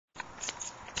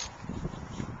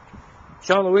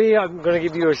John Louis. I'm going to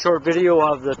give you a short video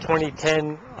of the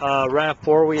 2010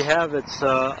 Rav4 we have. It's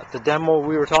the demo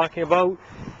we were talking about,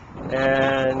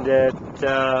 and it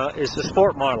is the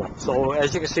sport model. So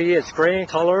as you can see, it's gray in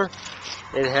color.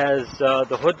 It has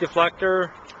the hood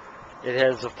deflector. It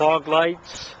has the fog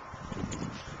lights.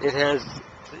 It has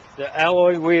the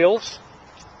alloy wheels.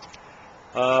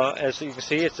 As you can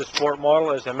see, it's a sport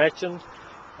model, as I mentioned.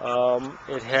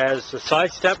 It has the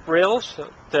side step rails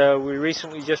that we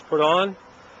recently just put on.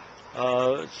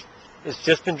 It's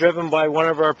just been driven by one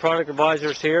of our product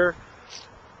advisors here.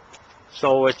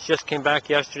 So it just came back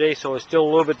yesterday, so it's still a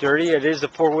little bit dirty. It is a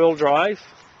four-wheel drive,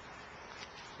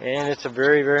 and it's a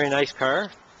very, very nice car.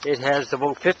 It has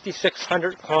about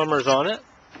 5,600 kilometers on it.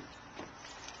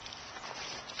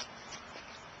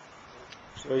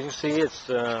 So you can see it's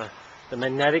the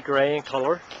magnetic gray in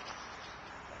color.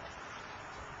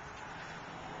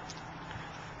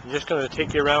 I'm just going to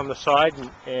take you around the side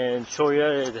and show you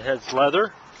it has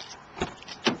leather.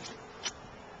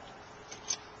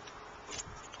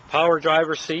 Power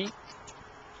driver seat.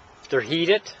 They're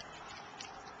heated.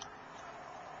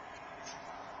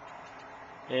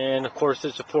 And of course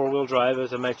it's a four-wheel drive,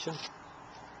 as I mentioned.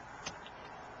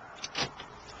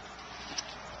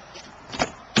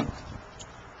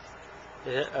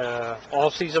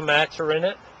 All season mats are in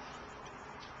it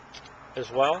as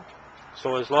well.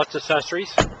 So there's lots of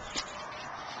accessories.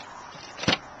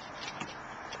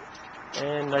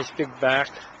 And nice big back,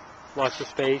 lots of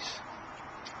space.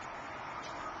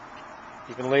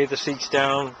 You can lay the seats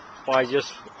down by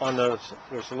just on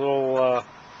there's a little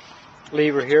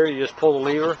lever here. You just pull the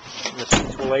lever and the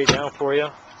seats will lay down for you.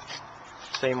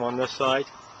 Same on this side.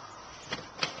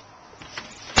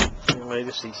 And lay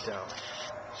the seats down.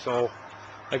 So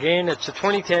again, it's a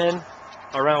 2010,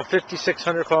 around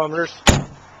 5,600 kilometers.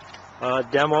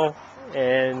 Demo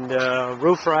and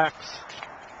roof racks.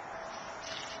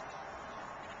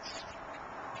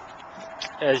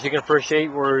 As you can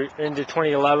appreciate, we're into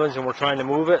 2011s and we're trying to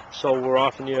move it, so we're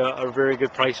offering you a very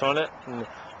good price on it, and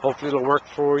hopefully it'll work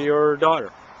for your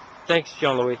daughter. Thanks,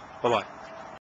 John Louis. Bye-bye.